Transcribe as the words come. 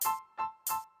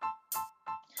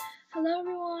Hello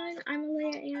everyone, I'm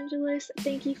Alea Angeles.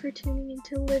 Thank you for tuning in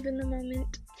to Live in the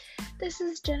Moment. This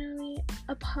is generally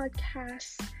a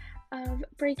podcast of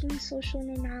breaking social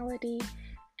normality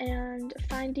and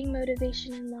finding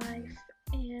motivation in life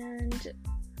and,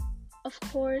 of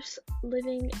course,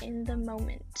 living in the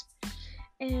moment.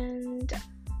 And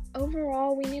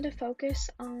overall, we need to focus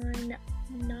on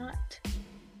not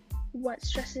what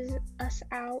stresses us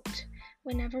out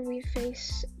whenever we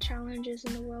face challenges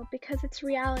in the world, because it's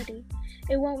reality.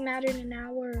 It won't matter in an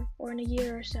hour or in a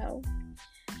year or so.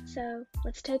 So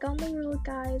let's take on the world,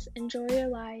 guys. Enjoy your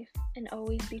life and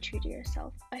always be true to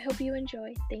yourself. I hope you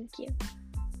enjoy. Thank you.